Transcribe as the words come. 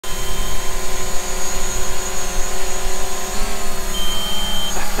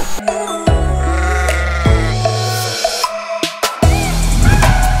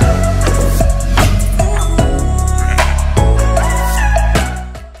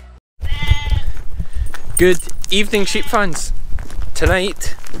Good evening, sheep fans.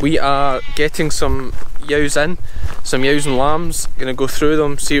 Tonight we are getting some ewes in, some ewes and lambs. Gonna go through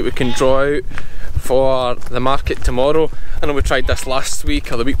them, see what we can draw out for the market tomorrow. I know we tried this last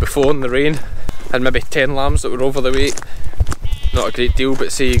week or the week before in the rain, and maybe 10 lambs that were over the weight. Not a great deal,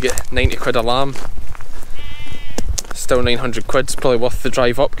 but say you get 90 quid a lamb, still 900 quid's probably worth the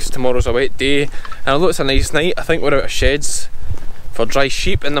drive up because tomorrow's a wet day. And although it's a nice night, I think we're out of sheds for dry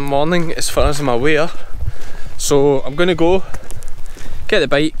sheep in the morning as far as I'm aware. So I'm going to go get the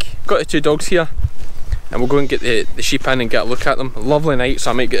bike, got the 2 dogs here, and we'll go and get the sheep in and get a look at them. Lovely night, so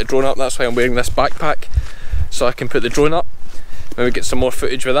I might get the drone up. That's why I'm wearing this backpack, so I can put the drone up. Maybe get some more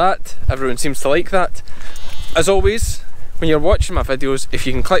footage with that. Everyone seems to like that. As always, when you're watching my videos, if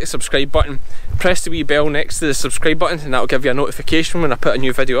you can click the subscribe button, press the wee bell next to the subscribe button, and that'll give you a notification when I put a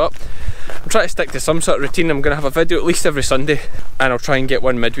new video up. I'm trying to stick to some sort of routine. I'm going to have a video at least every Sunday, and I'll try and get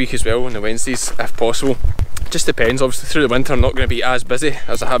one midweek as well on the Wednesdays if possible. Just depends. Obviously through the winter I'm not going to be as busy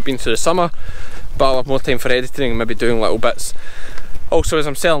as I have been through the summer, but I'll have more time for editing and maybe doing little bits. Also, as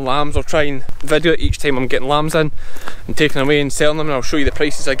I'm selling lambs, I'll try and video it each time I'm getting lambs in and taking them away and selling them, and I'll show you the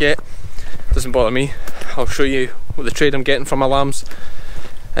prices I get. Doesn't bother me. I'll show you what the trade I'm getting for my lambs.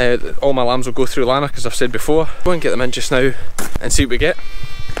 All my lambs will go through Lanark, as I've said before. Go and get them in just now and see what we get.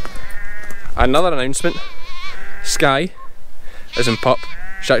 Another announcement: Sky is in pup.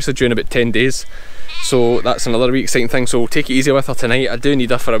 She's actually due in about 10 days. So that's another really exciting thing, so we'll take it easy with her tonight. I do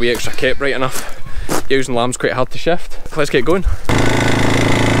need her for a wee extra kep, right enough. Ewes and lambs quite hard to shift. Let's get going.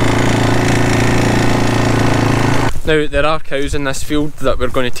 Now there are cows in this field that we're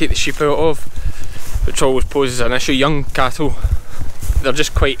going to take the sheep out of, which always poses an issue. Young cattle, they're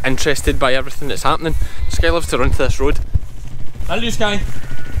just quite interested by everything that's happening. Sky loves to run to this road. Hello Sky!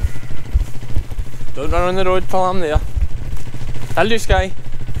 Don't run on the road, pal, I'm there. Hello Sky!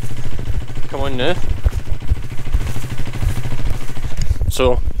 Come on now.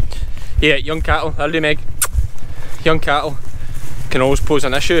 So, yeah, young cattle, hello Meg. Young cattle can always pose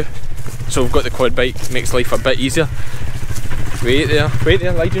an issue, so we've got the quad bike, makes life a bit easier. Wait there,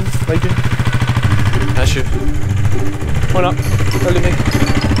 Legend. That's you. Come on up, hello Meg.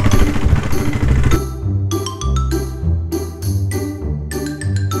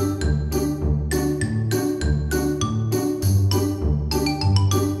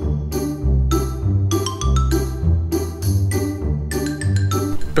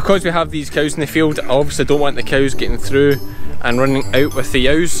 Because we have these cows in the field, I obviously don't want the cows getting through and running out with the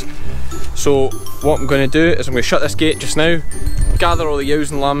ewes. So what I'm going to do is I'm going to shut this gate just now, gather all the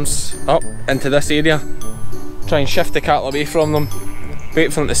ewes and lambs up into this area, try and shift the cattle away from them,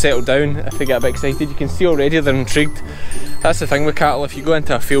 wait for them to settle down. If they get a bit excited, you can see already they're intrigued. That's the thing with cattle: if you go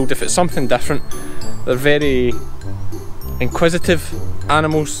into a field, if it's something different, they're very inquisitive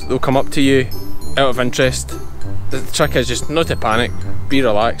animals. They'll come up to you out of interest. The trick is just not to panic, be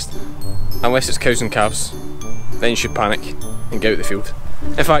relaxed. Unless it's cows and calves, then you should panic and get out the field.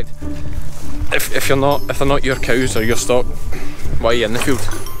 In fact, if they're not your cows or your stock, why are you in the field?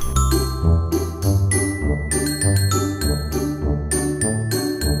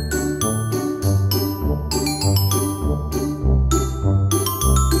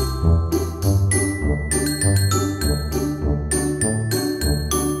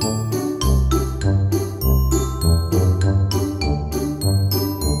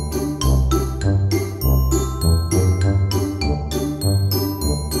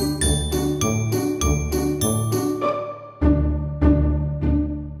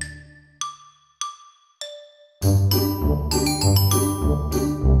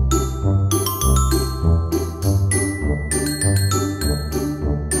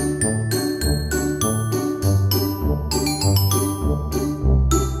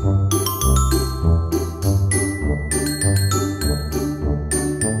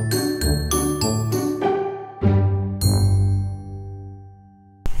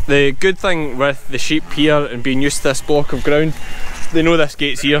 The good thing with the sheep here and being used to this block of ground, they know this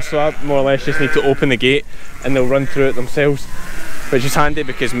gate's here, so I more or less just need to open the gate and they'll run through it themselves, which is handy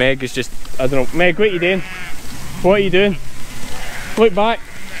because Meg is just, I don't know. Meg, what are you doing? What are you doing? Look back.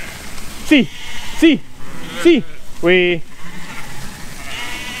 See, wait.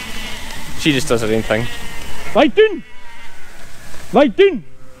 She just does her own thing. Lie down!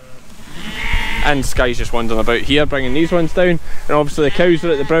 And Sky's just wandering about here, bringing these ones down. And obviously the cows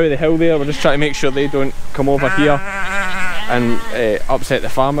are at the brow of the hill there. We're just trying to make sure they don't come over here and upset the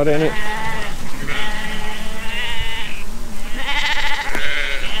farmer in it.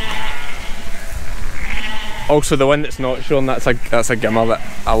 Also, the one that's not shown, that's a gimmer that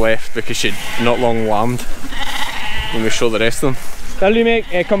I left because she'd not long lambed when we show the rest of them. Lily,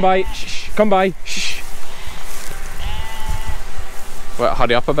 mate, come by, shh, come by, shh. We'll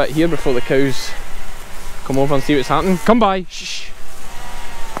hurry up a bit here before the cows come over and see what's happening. Come by, shh.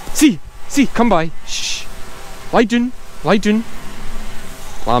 See, come by, shh. Lie down, lie down.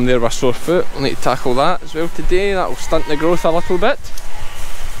 Lamb there with a sore foot, we'll need to tackle that as well today. That will stunt the growth a little bit.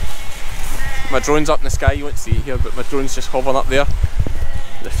 My drone's up in the sky, you won't see it here, but my drone's just hovering up there.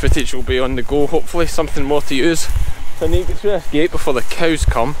 The footage will be on the go, hopefully, something more to use. So I need to get through this gate before the cows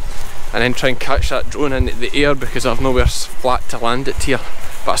come, and then try and catch that drone in the air because I've nowhere flat to land it here.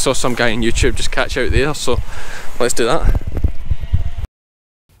 But I saw some guy on YouTube just catch out there, so let's do that.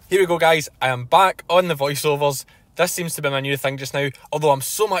 Here we go guys, I am back on the voiceovers. This seems to be my new thing just now, although I'm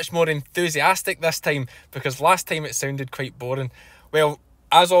so much more enthusiastic this time because last time it sounded quite boring. Well,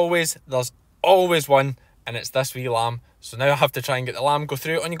 as always, there's always one, and it's this wee lamb. So now I have to try and get the lamb, go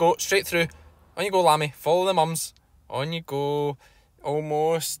through, on you go, straight through. On you go, lammy, follow the mums. On you go,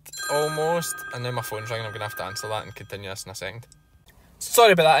 almost. And now my phone's ringing, I'm going to have to answer that and continue this in a second.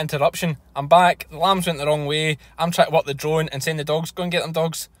 Sorry about that interruption, I'm back, the lambs went the wrong way. I'm trying to work the drone and saying the dogs, go and get them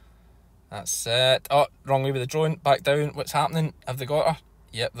dogs. That's it. Oh, wrong way with the drone, back down. What's happening? Have they got her?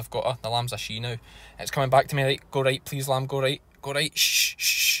 Yep, they've got her. The lamb's a she now. It's coming back to me, right? Go right, please, lamb, go right. Go right. Shh,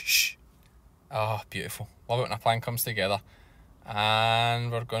 shh, shh. Oh, beautiful. Love it when a plan comes together.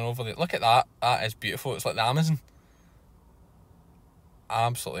 And we're going over the... Look at that. That is beautiful. It's like the Amazon.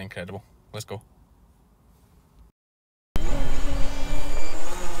 Absolutely incredible. Let's go.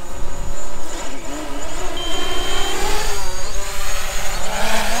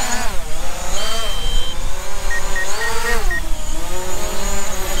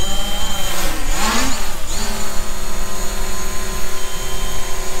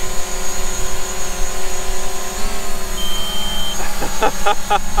 Let's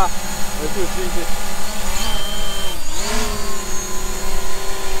go see this.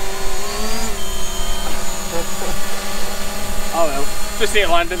 Oh well, just ain't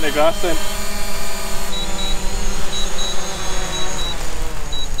landing in the grass then.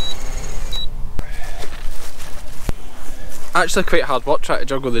 Actually quite hard work trying to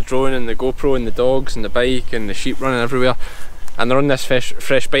juggle the drone and the GoPro and the dogs and the bike and the sheep running everywhere. And they're on this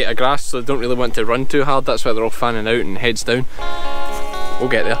fresh bite of grass, so they don't really want to run too hard. That's why they're all fanning out and heads down. We'll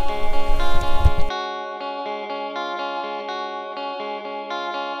get there.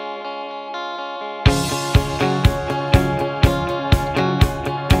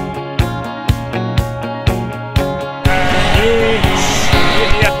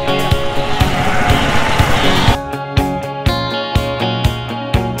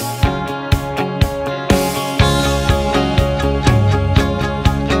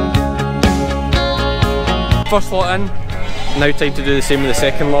 First lot in, now time to do the same with the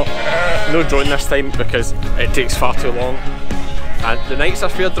second lot. No drone this time because it takes far too long. And the nights are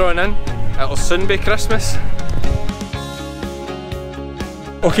fair drawing in, it'll soon be Christmas.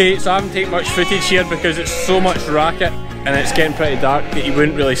 Okay, so I haven't taken much footage here because it's so much racket and it's getting pretty dark that you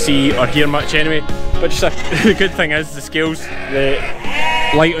wouldn't really see or hear much anyway. But just the good thing is the scales, the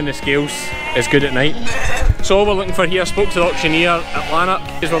light on the scales is good at night. So all we're looking for here, I spoke to the auctioneer at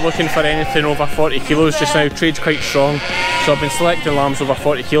Lanark, is we're looking for anything over 40 kilos just now. Trade's quite strong, so I've been selecting lambs over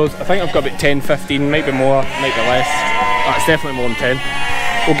 40 kilos. I think I've got about 10, 15, might be more, might be less. Oh, it's definitely more than 10.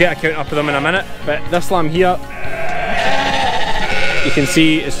 We'll get a count up of them in a minute, but this lamb here, you can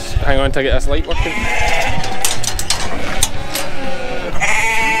see, it's, hang on till I get this light working.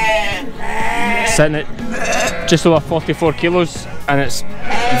 Sitting at just over 44 kilos, and it's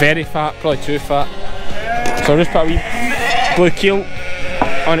very fat, probably too fat. So I'll just put a wee blue keel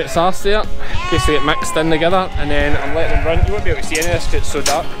on its arse there, in case they get mixed in together, and then I'm letting them run. You won't be able to see any of this because it's so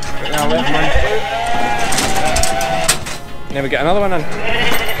dark, but then I'll let them run through. And then we get another one in.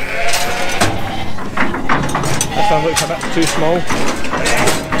 This one looks a bit too small.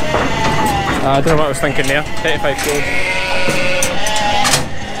 I don't know what I was thinking there, 35 kilos.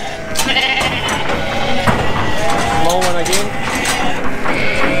 Small one again.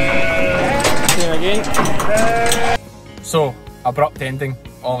 Again. So, abrupt ending,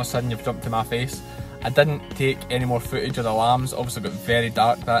 all of a sudden you've jumped to my face. I didn't take any more footage of the lambs, obviously it got very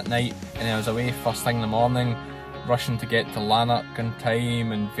dark that night, and then I was away first thing in the morning, rushing to get to Lanark on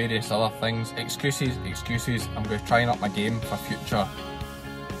time and various other things. Excuses, I'm going to try and up my game for future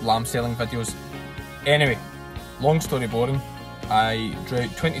lamb selling videos. Anyway, long story boring, I drew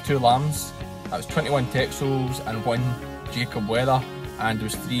out 22 lambs, that was 21 Texels and 1 Jacob Weather, and there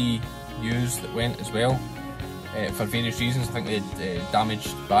was 3 ewes that went as well for various reasons. I think they had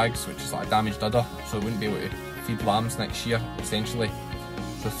damaged bags, which is like a damaged udder, so they wouldn't be able to feed lambs next year essentially.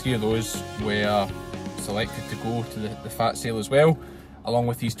 So 3 of those were selected to go to the fat sale as well, along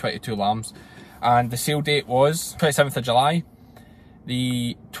with these 22 lambs. And the sale date was 27th of July.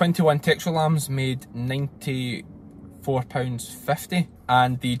 The 21 texture lambs made £94.50,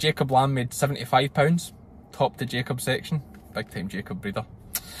 and the Jacob lamb made £75. Top to Jacob section, big time Jacob breeder.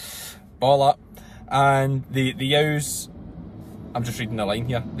 Ball up. And the ewes, I'm just reading the line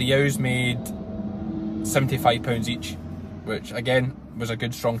here, the ewes made £75 each, which again was a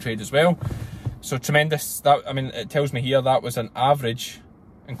good strong trade as well. So tremendous. That, I mean, it tells me here that was an average,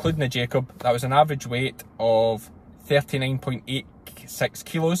 including the Jacob, that was an average weight of 39.86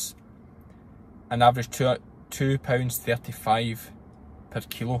 kilos, an average £2.35 per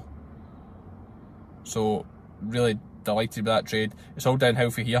kilo. So really delighted with that trade. It's all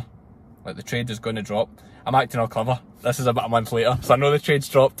downhill for here. Like, the trade is going to drop. I'm acting all clever. This is about a month later, so I know the trade's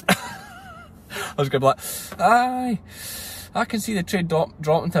dropped. I was going to be like, aye, I can see the trade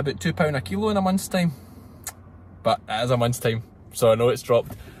dropping to about £2 a kilo in a month's time. But it is a month's time, so I know it's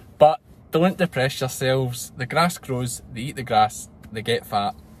dropped. But don't depress yourselves. The grass grows, they eat the grass, they get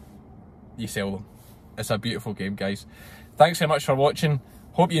fat, you sell them. It's a beautiful game, guys. Thanks very much for watching.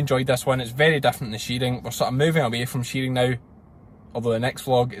 Hope you enjoyed this one. It's very different than shearing. We're sort of moving away from shearing now. Although the next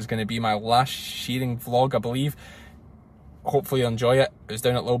vlog is going to be my last shearing vlog, I believe. Hopefully you'll enjoy it. It's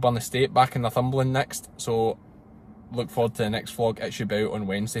down at Lilburn Estate, back in Northumberland next. So look forward to the next vlog. It should be out on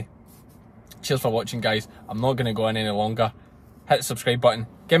Wednesday. Cheers for watching, guys. I'm not going to go on any longer. Hit the subscribe button.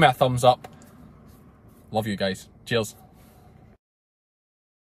 Give me a thumbs up. Love you guys. Cheers.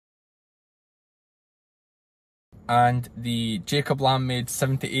 And the Jacob lamb made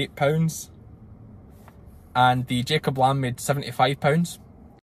 £78. And the Jacob lamb made £75.